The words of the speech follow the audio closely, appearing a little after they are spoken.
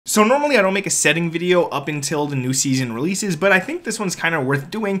So normally I don't make a setting video up until the new season releases, but I think this one's kind of worth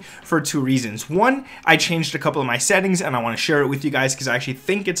doing for two reasons. One, I changed a couple of my settings and I want to share it with you guys because I actually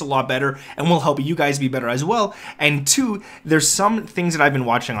think it's a lot better and will help you guys be better as well. And two, there's some things that I've been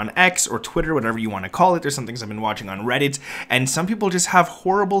watching on X or Twitter, whatever you want to call it. There's some things I've been watching on Reddit, and some people just have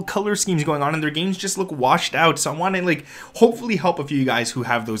horrible color schemes going on and their games just look washed out. So I want to like hopefully help a few of you guys who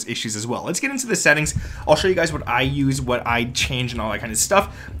have those issues as well. Let's get into the settings. I'll show you guys what I use, what I change, and all that kind of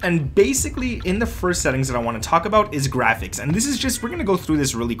stuff. And basically in the first settings that I want to talk about is graphics, and this is just, we're going to go through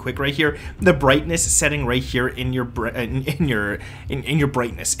this really quick right here. The brightness setting right here in your brightness in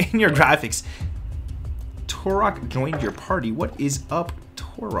your graphics. Torok joined your party. What is up,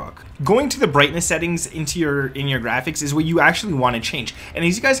 Torok? Going to the brightness settings in your graphics is what you actually want to change. And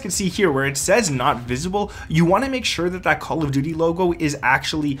as you guys can see here where it says not visible, you want to make sure that that Call of Duty logo is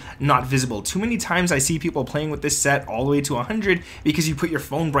actually not visible. Too many times I see people playing with this set all the way to 100 because you put your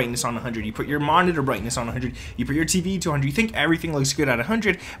phone brightness on 100, you put your monitor brightness on 100, you put your TV to 100, you think everything looks good at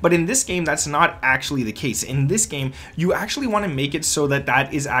 100, but in this game that's not actually the case. In this game you actually want to make it so that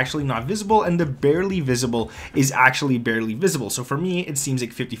that is actually not visible and the barely visible is actually barely visible. So for me it seems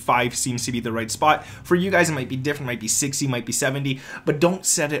like 55 seems to be the right spot. For you guys it might be different, might be 60, might be 70, but don't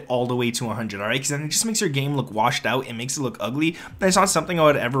set it all the way to 100, alright? Because then it just makes your game look washed out, it makes it look ugly, and it's not something I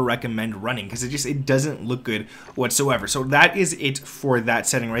would ever recommend running because it doesn't look good whatsoever. So that is it for that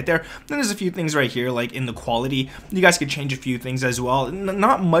setting right there. Then there's a few things right here, like in the quality, you guys could change a few things as well.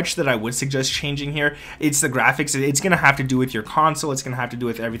 Not much that I would suggest changing here. It's the graphics, it's gonna have to do with your console, it's gonna have to do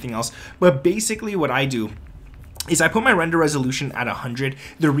with everything else, but basically what I do is I put my render resolution at 100.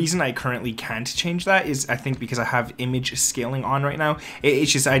 The reason I currently can't change that is I think because I have image scaling on right now.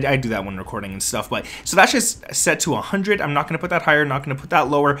 It's just I do that when recording and stuff, but so that's just set to 100. I'm not going to put that higher, not going to put that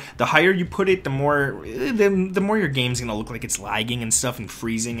lower. The higher you put it, the more your game's going to look like it's lagging and stuff and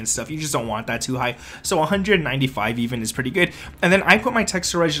freezing and stuff. You just don't want that too high. So 195 even is pretty good. And then I put my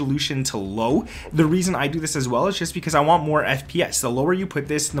texture resolution to low. The reason I do this as well is just because I want more FPS. The lower you put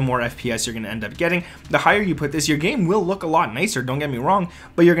this, the more FPS you're going to end up getting. The higher you put this, your game will look a lot nicer, don't get me wrong,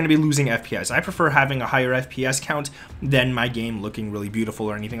 but you're going to be losing FPS. I prefer having a higher FPS count than my game looking really beautiful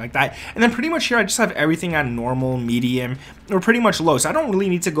or anything like that. And then pretty much here I just have everything at normal, medium, or pretty much low. So I don't really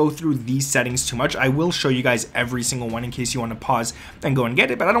need to go through these settings too much. I will show you guys every single one in case you want to pause and go and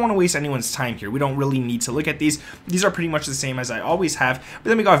get it, but I don't want to waste anyone's time here. We don't really need to look at these. These are pretty much the same as I always have. But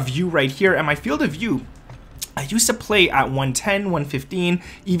then we got view right here, and my field of view, I used to play at 110, 115,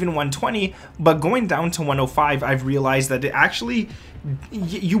 even 120, but going down to 105, I've realized that it actually,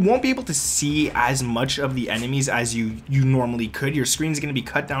 you won't be able to see as much of the enemies as you normally could. Your screen's going to be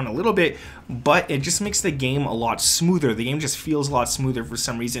cut down a little bit, but it just makes the game a lot smoother. The game just feels a lot smoother for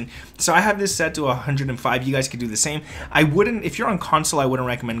some reason. So I have this set to 105. You guys could do the same. I wouldn't, if you're on console, I wouldn't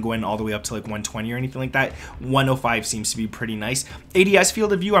recommend going all the way up to like 120 or anything like that. 105 seems to be pretty nice. ADS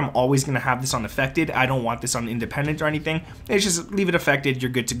field of view, I'm always going to have this on affected. I don't want this on independent or anything. It's just leave it affected,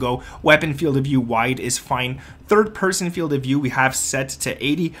 you're good to go. Weapon field of view wide is fine. Third person field of view we have set to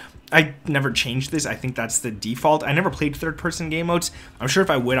 80. I never changed this. I think that's the default. I never played third person game modes. I'm sure if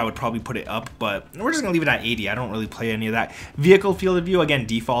I would probably put it up, but we're just gonna leave it at 80. I don't really play any of that. Vehicle field of view, again,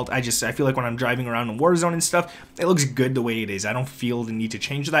 default. I feel like when I'm driving around in Warzone and stuff, it looks good the way it is. I don't feel the need to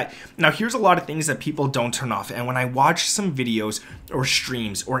change that. Now here's a lot of things that people don't turn off, and when I watch some videos or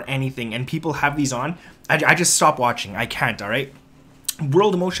streams or anything and people have these on, I just stop watching. I can't, all right?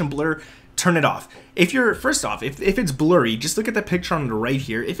 World motion blur, turn it off. If you're, first off, if it's blurry, just look at the picture on the right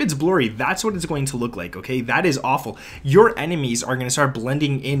here. If it's blurry, that's what it's going to look like, okay? That is awful. Your enemies are going to start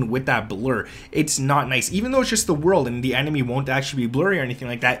blending in with that blur. It's not nice. Even though it's just the world and the enemy won't actually be blurry or anything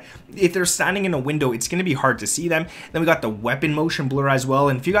like that, if they're standing in a window, it's going to be hard to see them. Then we got the weapon motion blur as well,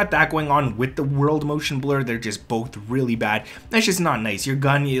 and if you got that going on with the world motion blur, they're just both really bad. That's just not nice. Your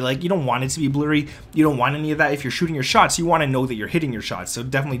gun, you don't want it to be blurry. You don't want any of that. If you're shooting your shots, you want to know that you're hitting your shots, so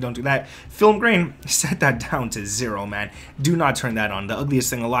definitely don't do that. Film grain, set that down to 0, man. Do not turn that on. The ugliest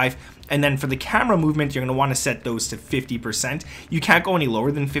thing alive. And then for the camera movement, you're going to want to set those to 50%. You can't go any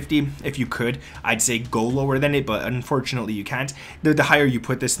lower than 50. If you could, I'd say go lower than it, but unfortunately you can't. The higher you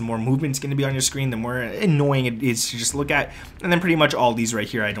put this, the more movement's going to be on your screen, the more annoying it is to just look at. And then pretty much all these right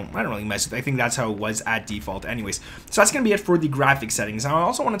here, I don't really mess with. I think that's how it was at default anyways. So that's going to be it for the graphic settings. Now I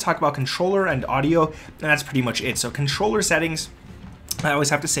also want to talk about controller and audio, and that's pretty much it. So controller settings, I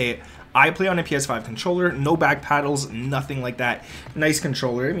always have to say it, I play on a PS5 controller, no back paddles, nothing like that. Nice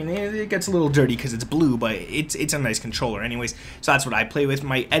controller. I mean, it gets a little dirty because it's blue, but it's a nice controller anyways. So that's what I play with.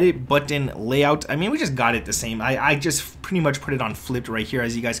 My edit button layout, I mean, we just got it the same. I just pretty much put it on flipped right here,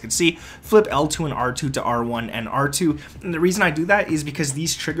 as you guys can see. Flip L2 and R2 to R1 and R2. And the reason I do that is because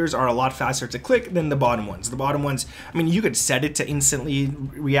these triggers are a lot faster to click than the bottom ones. The bottom ones, I mean, you could set it to instantly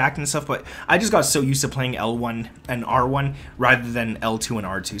react and stuff, but I just got so used to playing L1 and R1 rather than L2 and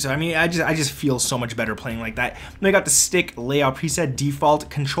R2. So I mean, I just feel so much better playing like that. Then I got the stick layout preset, default,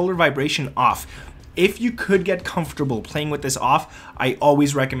 controller vibration off. If you could get comfortable playing with this off, I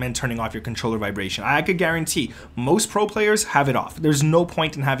always recommend turning off your controller vibration. I could guarantee most pro players have it off. There's no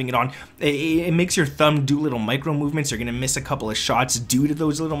point in having it on. It makes your thumb do little micro movements. You're gonna miss a couple of shots due to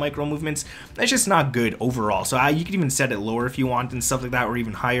those little micro movements. That's just not good overall. So you can even set it lower if you want and stuff like that, or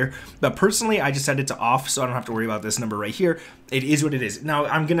even higher. But personally, I just set it to off, so I don't have to worry about this number right here. It is what it is. Now,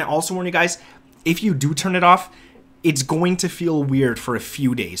 I'm gonna also warn you guys, if you do turn it off, it's going to feel weird for a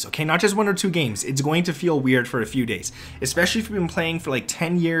few days, okay? Not just 1 or 2 games. It's going to feel weird for a few days, especially if you've been playing for like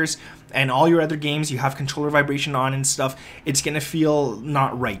 10 years and all your other games, you have controller vibration on and stuff. It's gonna feel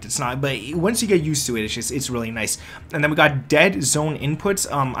not right. It's not, but once you get used to it, it's really nice. And then we got dead zone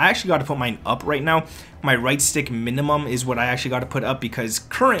inputs. I actually got to put mine up right now. My right stick minimum is what I actually got to put up because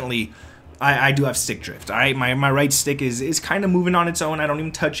currently, I do have stick drift, all right? My right stick is kind of moving on its own. I don't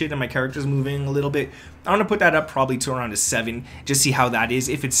even touch it, and my character's moving a little bit. I'm going to put that up probably to around a 7, just see how that is.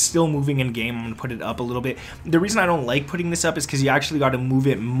 If it's still moving in game, I'm going to put it up a little bit. The reason I don't like putting this up is because you actually got to move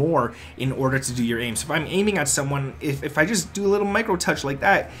it more in order to do your aim. So if I'm aiming at someone, if I just do a little micro touch like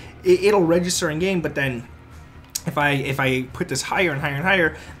that, it'll register in game, but then if I put this higher and higher and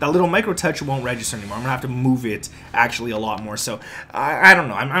higher, that little micro touch won't register anymore. I'm gonna have to move it actually a lot more. So I don't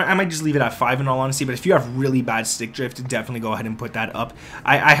know. I might just leave it at 5 in all honesty. But if you have really bad stick drift, definitely go ahead and put that up.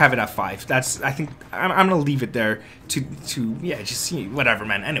 I have it at 5. I think I'm gonna leave it there to yeah, just see whatever,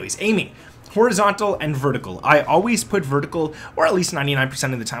 man. Anyways, aiming. Horizontal and vertical. I always put vertical, or at least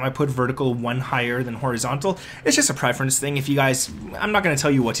 99% of the time, I put vertical one higher than horizontal. It's just a preference thing. If you guys, I'm not going to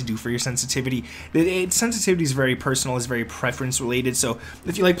tell you what to do for your sensitivity. Sensitivity is very personal, is very preference related. So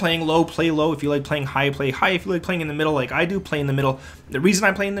if you like playing low, play low. If you like playing high, play high. If you like playing in the middle, like I do, play in the middle. The reason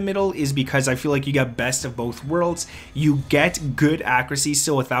I play in the middle is because I feel like you get best of both worlds. You get good accuracy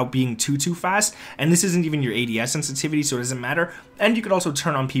still without being too fast. And this isn't even your ADS sensitivity, so it doesn't matter. And you could also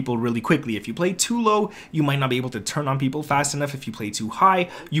turn on people really quickly. If you play too low, you might not be able to turn on people fast enough. If you play too high,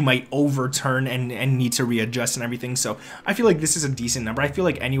 you might overturn and need to readjust and everything. So I feel like this is a decent number. I feel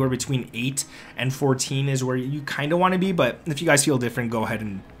like anywhere between 8 and 14 is where you kind of want to be. But if you guys feel different, go ahead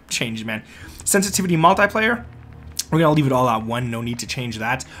and change it, man. Sensitivity multiplayer. We're going to leave it all at 1, no need to change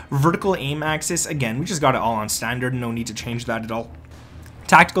that. Vertical aim axis, again, we just got it all on standard, no need to change that at all.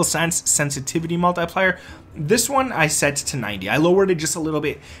 Tactical sense, sensitivity multiplier. This one I set to 90. I lowered it just a little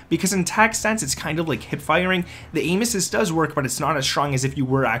bit because in tac stance it's kind of like hip firing. The aim assist does work, but it's not as strong as if you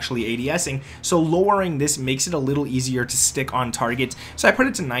were actually ADSing. So lowering this makes it a little easier to stick on target. So I put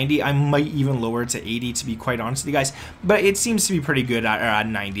it to 90. I might even lower it to 80 to be quite honest with you guys, but it seems to be pretty good at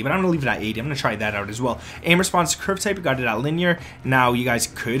 90. But I'm gonna leave it at 80. I'm gonna try that out as well. Aim response curve type, we got it at linear. Now you guys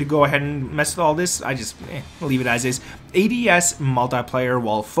could go ahead and mess with all this. I just leave it as is. ADS multiplier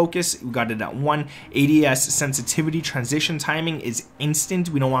while focus, we got it at 1. ADS sensitivity transition timing is instant.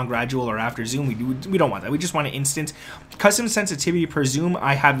 We don't want gradual or after zoom. We don't want that. We just want it instant. Custom sensitivity per zoom,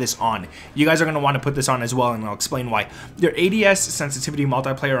 I have this on. You guys are going to want to put this on as well, and I'll explain why. Your ADS sensitivity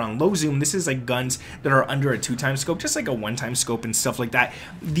multiplier on low zoom, this is like guns that are under a 2x scope, just like a 1x scope and stuff like that.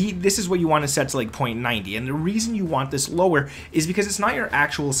 This is what you want to set to like 0.90, and the reason you want this lower is because it's not your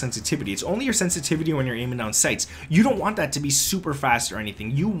actual sensitivity. It's only your sensitivity when you're aiming down sights. You don't want that to be super fast or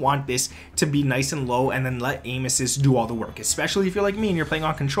anything. You want this to be nice and low, and then let aim assist do all the work, especially if you're like me and you're playing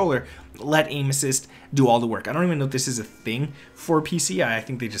on controller. Let aim assist do all the work. I don't even know if this is a thing for PC. I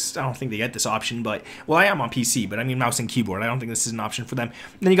don't think they get this option, but well, I am on PC, but I mean mouse and keyboard. I don't think this is an option for them.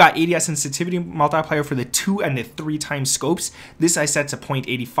 And then you got ADS sensitivity multiplier for the 2 and the 3x scopes. This I set to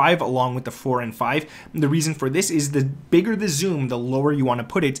 0.85 along with the 4 and 5. And the reason for this is the bigger the zoom, the lower you want to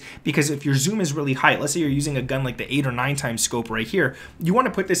put it, because if your zoom is really high, let's say you're using a gun like the 8 or 9x scope right here, you want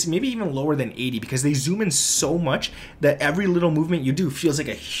to put this maybe even lower than 80 because they zoom in so much that every little movement you do feels like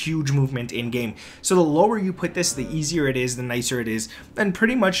a huge movement in game. So the lower you put this, the easier it is, the nicer it is, and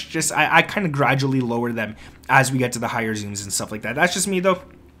pretty much just I kind of gradually lower them as we get to the higher zooms and stuff like that. That's just me though.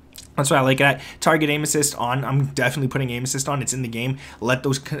 That's why I like it. Target aim assist on. I'm definitely putting aim assist on. It's in the game. Let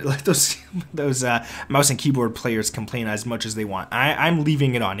those mouse and keyboard players complain as much as they want. I'm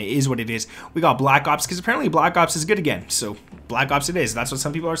leaving it on. It is what it is. We got Black Ops because apparently Black Ops is good again. So Black Ops it is. That's what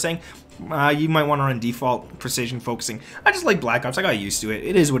some people are saying. You might want to run default precision focusing. I just like Black Ops. I got used to it.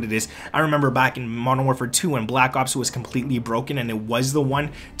 It is what it is. I remember back in Modern Warfare 2 when Black Ops was completely broken and it was the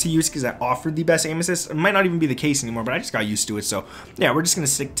one to use because it offered the best aim assist. It might not even be the case anymore, but I just got used to it. So yeah, we're just going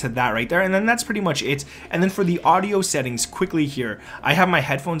to stick to that right there. And then that's pretty much it. And then for the audio settings, quickly here, I have my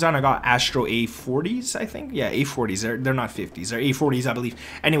headphones on. I got Astro A40s, I think. Yeah, A40s. They're not 50s. They're A40s, I believe.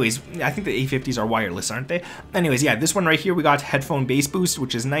 Anyways, I think the A50s are wireless, aren't they? Anyways, yeah, this one right here, we got headphone bass boost,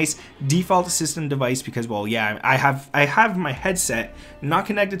 which is nice. Default system device because, well, yeah, I have my headset not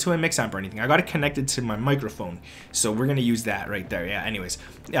connected to a mix amp or anything. I got it connected to my microphone, so we're gonna use that right there. Yeah, anyways,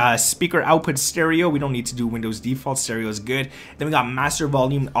 speaker output stereo, we don't need to do Windows default. Stereo is good. Then we got master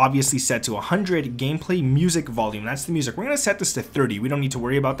volume, obviously set to 100. Gameplay music volume, that's the music. We're gonna set this to 30. We don't need to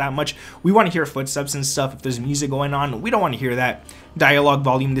worry about that much. We want to hear footsteps and stuff. If there's music going on, we don't want to hear that. Dialogue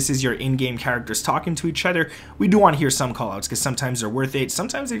volume, this is your in-game characters talking to each other. We do want to hear some callouts because sometimes they're worth it.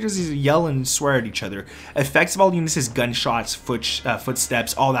 Sometimes they just yell and swear at each other. Effects volume, this is gunshots,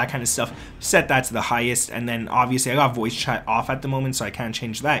 footsteps, all that kind of stuff. Set that to the highest, and then obviously I got voice chat off at the moment, so I can't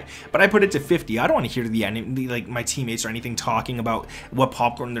change that. But I put it to 50. I don't want to hear the enemy, like my teammates or anything, talking about what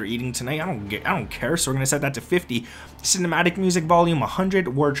popcorn they're eating tonight. I don't care. So we're gonna set that to 50. Cinematic music volume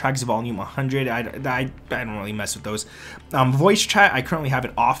 100. Word tracks volume 100. I don't really mess with those. Voice chat, I currently have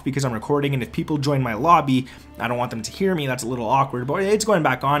it off because I'm recording, and if people join my lobby, I don't want them to hear me. That's a little awkward, but it's going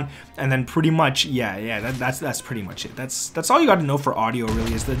back on. And then pretty much, yeah, that's pretty much it. That's all you got to know for audio,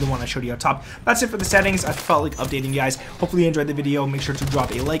 really, is the one I showed you up top. That's it for the settings. I felt like updating you guys. Hopefully you enjoyed the video. Make sure to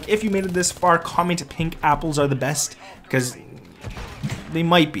drop a like if you made it this far. Comment pink apples are the best, because they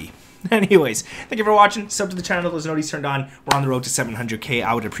might be. Anyways, thank you for watching. Sub to the channel, those notifications turned on. We're on the road to 700K.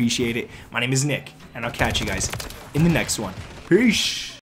 I would appreciate it. My name is Nick, and I'll catch you guys in the next one. Peace.